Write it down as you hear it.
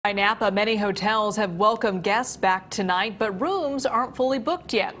By Napa, many hotels have welcomed guests back tonight, but rooms aren't fully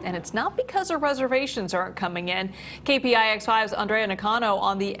booked yet. And it's not because our reservations aren't coming in. KPIX 5's Andrea Nakano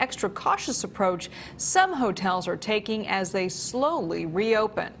on the extra cautious approach some hotels are taking as they slowly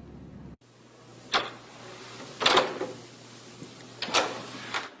reopen.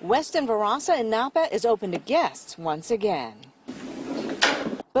 Westin Verasa in Napa is open to guests once again.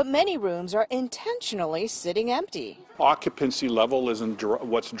 But many rooms are intentionally sitting empty. Occupancy level isn't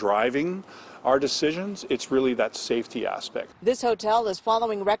what's driving our decisions. It's really that safety aspect. This hotel is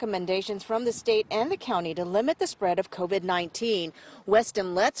following recommendations from the state and the county to limit the spread of COVID-19.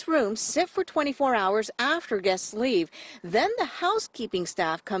 Westin lets rooms sit for 24 hours after guests leave. Then the housekeeping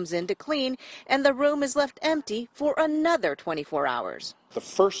staff comes in to clean, and the room is left empty for another 24 hours. The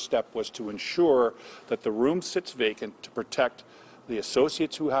first step was to ensure that the room sits vacant to protect the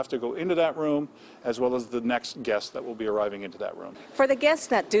associates who have to go into that room, as well as the next guests that will be arriving into that room. For the guests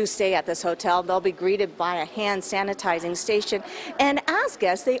that do stay at this hotel, they'll be greeted by a hand sanitizing station. And as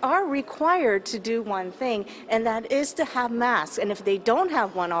guests, they are required to do one thing, and that is to have masks. And if they don't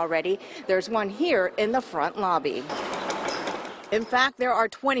have one already, there's one here in the front lobby. In fact, there are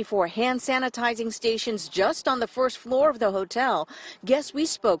 24 hand sanitizing stations just on the first floor of the hotel. Guests we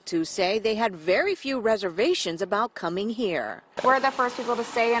spoke to say they had very few reservations about coming here. We're the first people to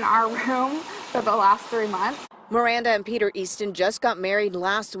stay in our room for the last 3 months. Miranda and Peter Easton just got married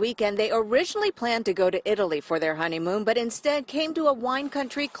last week, and they originally planned to go to Italy for their honeymoon, but instead came to a wine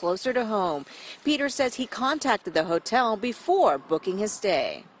country closer to home. Peter says he contacted the hotel before booking his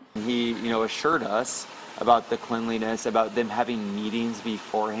stay. He, assured us about the cleanliness, about them having meetings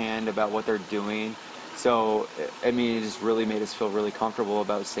beforehand, about what they're doing. So, it just really made us feel really comfortable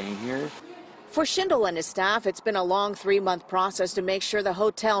about staying here. For Schindel and his staff, it's been a long 3-month process to make sure the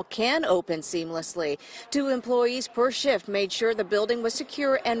hotel can open seamlessly. 2 employees per shift made sure the building was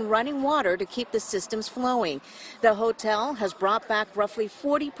secure and running water to keep the systems flowing. The hotel has brought back roughly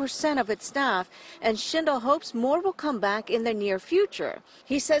 40% of its staff, and Schindel hopes more will come back in the near future.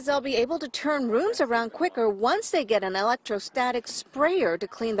 He says they'll be able to turn rooms around quicker once they get an electrostatic sprayer to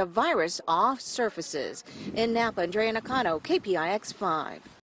clean the virus off surfaces. In Napa, Andrea Nakano, KPIX 5.